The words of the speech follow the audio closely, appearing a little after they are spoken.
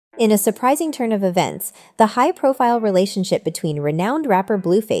In a surprising turn of events, the high-profile relationship between renowned rapper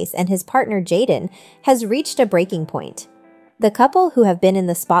Blueface and his partner Jayden has reached a breaking point. The couple, who have been in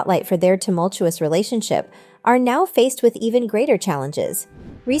the spotlight for their tumultuous relationship, are now faced with even greater challenges.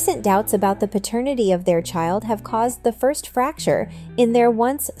 Recent doubts about the paternity of their child have caused the first fracture in their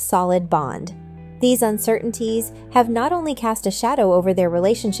once solid bond. These uncertainties have not only cast a shadow over their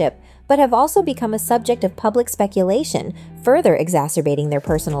relationship, but have also become a subject of public speculation, further exacerbating their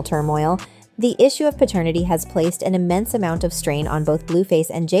personal turmoil. The issue of paternity has placed an immense amount of strain on both Blueface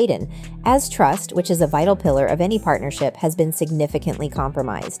and Jayden, as trust, which is a vital pillar of any partnership, has been significantly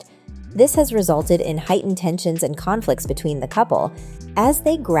compromised. This has resulted in heightened tensions and conflicts between the couple as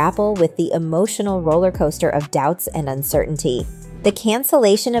they grapple with the emotional roller coaster of doubts and uncertainty. The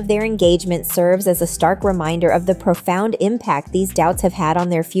cancellation of their engagement serves as a stark reminder of the profound impact these doubts have had on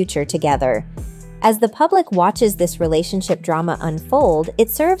their future together. As the public watches this relationship drama unfold,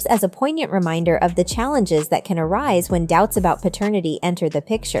 it serves as a poignant reminder of the challenges that can arise when doubts about paternity enter the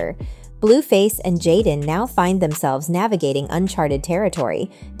picture. Blueface and Jayden now find themselves navigating uncharted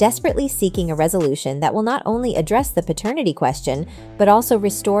territory, desperately seeking a resolution that will not only address the paternity question, but also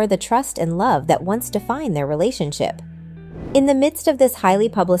restore the trust and love that once defined their relationship. In the midst of this highly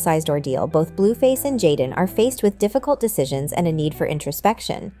publicized ordeal, both Blueface and Jayden are faced with difficult decisions and a need for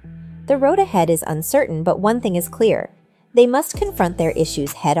introspection. The road ahead is uncertain, but one thing is clear. They must confront their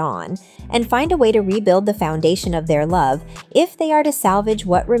issues head-on and find a way to rebuild the foundation of their love if they are to salvage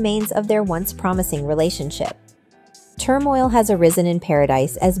what remains of their once promising relationship. Turmoil has arisen in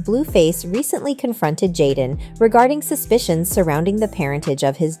paradise as Blueface recently confronted Jayden regarding suspicions surrounding the parentage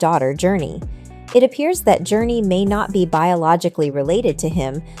of his daughter, Journey. It appears that Journey may not be biologically related to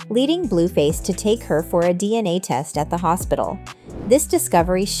him, leading Blueface to take her for a DNA test at the hospital. This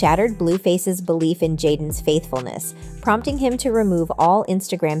discovery shattered Blueface's belief in Jayden's faithfulness, prompting him to remove all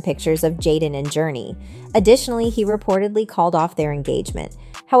Instagram pictures of Jayden and Journey. Additionally, he reportedly called off their engagement.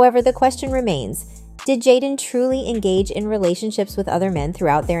 However, the question remains, did Jayden truly engage in relationships with other men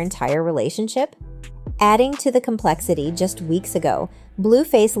throughout their entire relationship? Adding to the complexity, just weeks ago,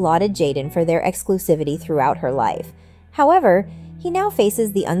 Blueface lauded Jayden for their exclusivity throughout her life. However, he now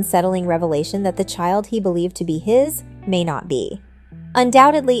faces the unsettling revelation that the child he believed to be his may not be.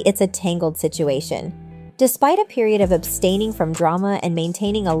 Undoubtedly, it's a tangled situation. Despite a period of abstaining from drama and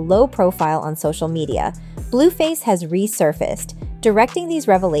maintaining a low profile on social media, Blueface has resurfaced, directing these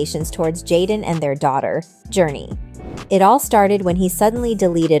revelations towards Jayden and their daughter, Journey. It all started when he suddenly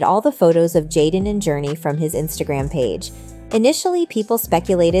deleted all the photos of Jayden and Journey from his Instagram page. Initially, people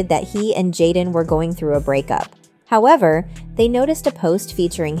speculated that he and Jayden were going through a breakup. However, they noticed a post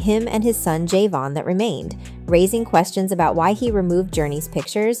featuring him and his son Javon that remained, raising questions about why he removed Journey's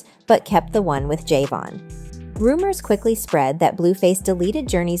pictures but kept the one with Javon. Rumors quickly spread that Blueface deleted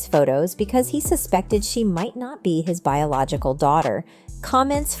Journey's photos because he suspected she might not be his biological daughter.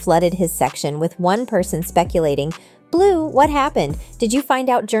 Comments flooded his section, with one person speculating, "Blue, what happened? Did you find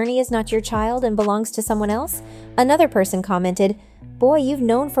out Journey is not your child and belongs to someone else?" Another person commented, "Boy, you've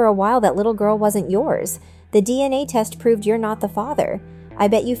known for a while that little girl wasn't yours. The DNA test proved you're not the father. I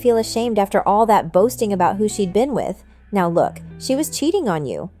bet you feel ashamed after all that boasting about who she'd been with. Now look, she was cheating on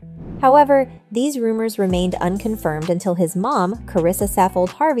you." However, these rumors remained unconfirmed until his mom, Carissa Saffold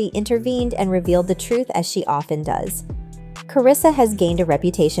Harvey, intervened and revealed the truth, as she often does. Carissa has gained a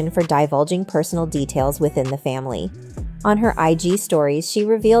reputation for divulging personal details within the family. On her IG stories, she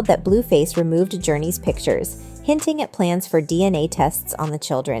revealed that Blueface removed Journey's pictures, hinting at plans for DNA tests on the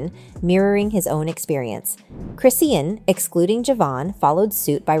children, mirroring his own experience. Christian, excluding Javon, followed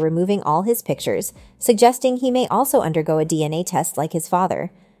suit by removing all his pictures, suggesting he may also undergo a DNA test like his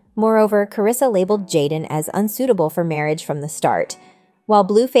father. Moreover, Carissa labeled Jayden as unsuitable for marriage from the start. While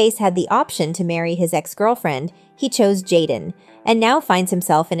Blueface had the option to marry his ex-girlfriend, he chose Jayden, and now finds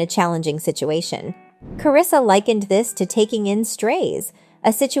himself in a challenging situation. Carissa likened this to taking in strays,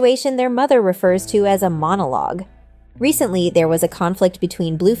 a situation their mother refers to as a monologue. Recently, there was a conflict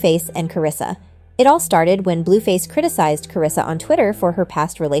between Blueface and Carissa. It all started when Blueface criticized Carissa on Twitter for her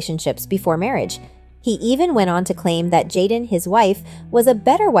past relationships before marriage. He even went on to claim that Jayden, his wife, was a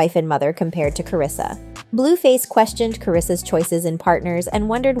better wife and mother compared to Carissa. Blueface questioned Carissa's choices in partners and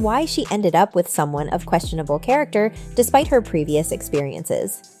wondered why she ended up with someone of questionable character despite her previous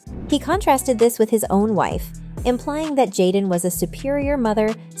experiences. He contrasted this with his own wife, implying that Jayden was a superior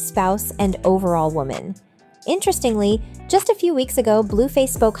mother, spouse, and overall woman. Interestingly, just a few weeks ago, Blueface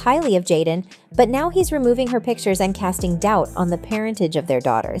spoke highly of Jayden, but now he's removing her pictures and casting doubt on the parentage of their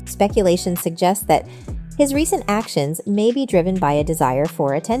daughter. Speculation suggests that His recent actions may be driven by a desire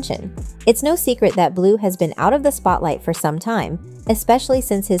for attention. It's no secret that Blue has been out of the spotlight for some time, especially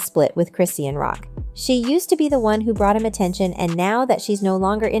since his split with Chrissy Rock. She used to be the one who brought him attention, and now that she's no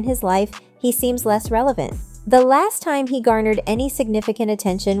longer in his life, he seems less relevant. The last time he garnered any significant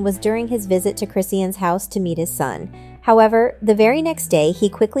attention was during his visit to Chrissy's house to meet his son. However, the very next day, he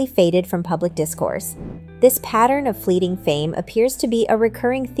quickly faded from public discourse. This pattern of fleeting fame appears to be a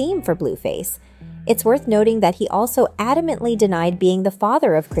recurring theme for Blueface. It's worth noting that he also adamantly denied being the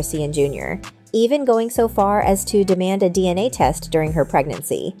father of Chrissy Jr., even going so far as to demand a DNA test during her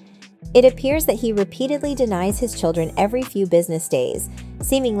pregnancy. It appears that he repeatedly denies his children every few business days,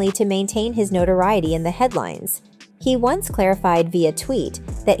 seemingly to maintain his notoriety in the headlines. He once clarified via tweet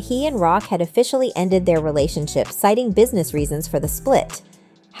that he and Rock had officially ended their relationship, citing business reasons for the split.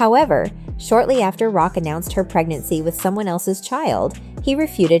 However, shortly after Rock announced her pregnancy with someone else's child, he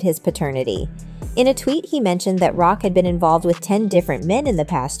refuted his paternity. In a tweet, he mentioned that Rock had been involved with 10 different men in the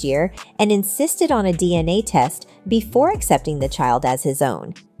past year and insisted on a DNA test before accepting the child as his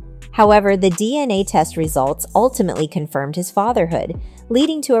own. However, the DNA test results ultimately confirmed his fatherhood,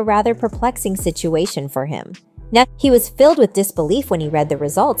 leading to a rather perplexing situation for him. Now, he was filled with disbelief when he read the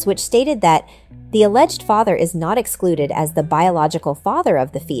results, which stated that the alleged father is not excluded as the biological father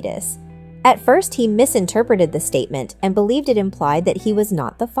of the fetus. At first, he misinterpreted the statement and believed it implied that he was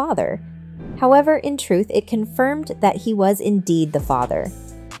not the father. However, in truth, it confirmed that he was indeed the father.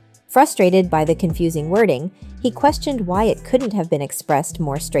 Frustrated by the confusing wording, he questioned why it couldn't have been expressed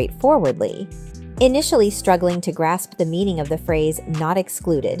more straightforwardly. Initially struggling to grasp the meaning of the phrase "not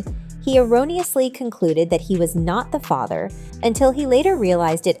excluded," he erroneously concluded that he was not the father until he later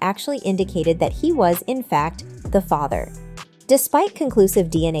realized it actually indicated that he was, in fact, the father. Despite conclusive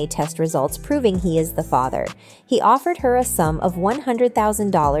DNA test results proving he is the father, he offered her a sum of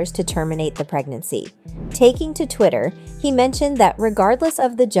 $100,000 to terminate the pregnancy. Taking to Twitter, he mentioned that regardless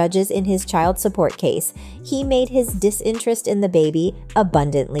of the judges in his child support case, he made his disinterest in the baby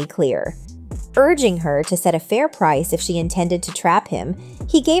abundantly clear. Urging her to set a fair price if she intended to trap him,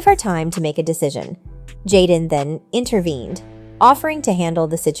 he gave her time to make a decision. Jayden then intervened, offering to handle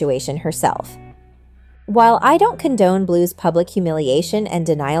the situation herself. While I don't condone Blue's public humiliation and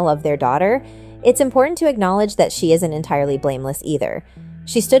denial of their daughter, it's important to acknowledge that she isn't entirely blameless either.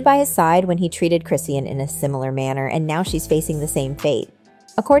 She stood by his side when he treated Chrissy in a similar manner, and now she's facing the same fate.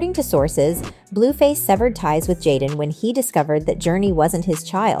 According to sources, Blueface severed ties with Jayden when he discovered that Journey wasn't his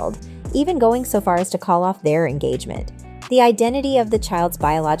child, even going so far as to call off their engagement. The identity of the child's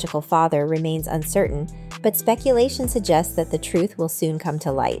biological father remains uncertain, but speculation suggests that the truth will soon come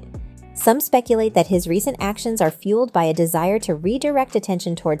to light. Some speculate that his recent actions are fueled by a desire to redirect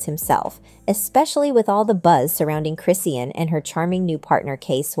attention towards himself, especially with all the buzz surrounding Chrissy and her charming new partner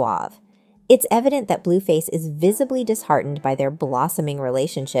K Suave. It's evident that Blueface is visibly disheartened by their blossoming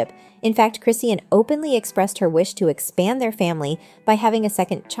relationship. In fact, Chrissy openly expressed her wish to expand their family by having a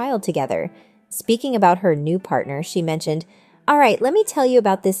second child together. Speaking about her new partner, she mentioned, "All right, let me tell you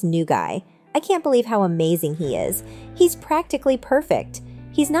about this new guy. I can't believe how amazing he is. He's practically perfect.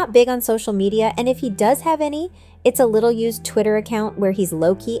 He's not big on social media, and if he does have any, it's a little-used Twitter account where he's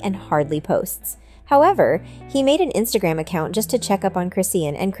low-key and hardly posts. However, he made an Instagram account just to check up on Chrissy,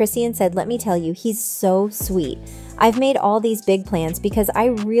 and Chrissy said, 'Let me tell you, he's so sweet. I've made all these big plans because I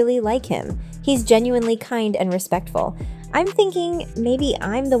really like him. He's genuinely kind and respectful.' I'm thinking maybe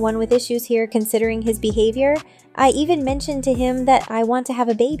I'm the one with issues here considering his behavior. I even mentioned to him that I want to have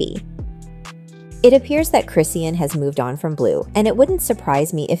a baby." It appears that Chrissy has moved on from Blue, and it wouldn't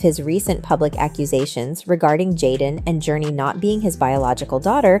surprise me if his recent public accusations regarding Jayden and Journey not being his biological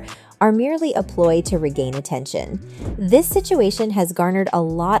daughter are merely a ploy to regain attention. This situation has garnered a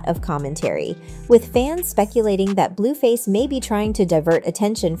lot of commentary, with fans speculating that Blueface may be trying to divert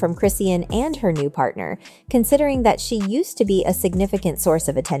attention from Chrissy and her new partner, considering that she used to be a significant source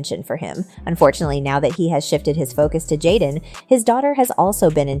of attention for him. Unfortunately, now that he has shifted his focus to Jayden, his daughter has also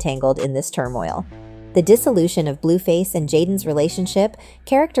been entangled in this turmoil. The dissolution of Blueface and Jayden's relationship,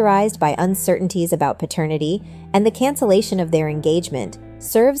 characterized by uncertainties about paternity, and the cancellation of their engagement,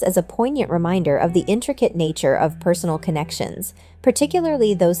 serves as a poignant reminder of the intricate nature of personal connections,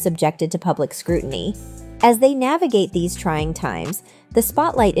 particularly those subjected to public scrutiny. As they navigate these trying times, the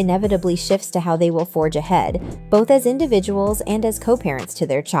spotlight inevitably shifts to how they will forge ahead, both as individuals and as co-parents to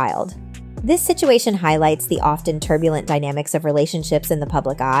their child. This situation highlights the often turbulent dynamics of relationships in the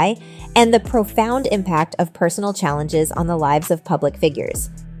public eye and the profound impact of personal challenges on the lives of public figures.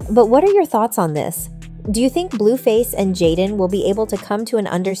 But what are your thoughts on this? Do you think Blueface and Jayden will be able to come to an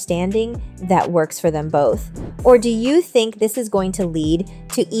understanding that works for them both? Or do you think this is going to lead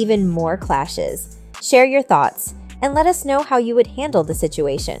to even more clashes? Share your thoughts, and let us know how you would handle the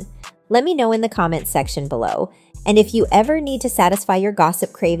situation. Let me know in the comments section below. And if you ever need to satisfy your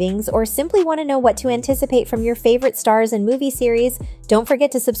gossip cravings or simply want to know what to anticipate from your favorite stars and movie series, don't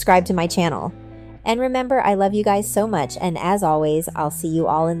forget to subscribe to my channel. And remember, I love you guys so much, and as always, I'll see you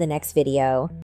all in the next video.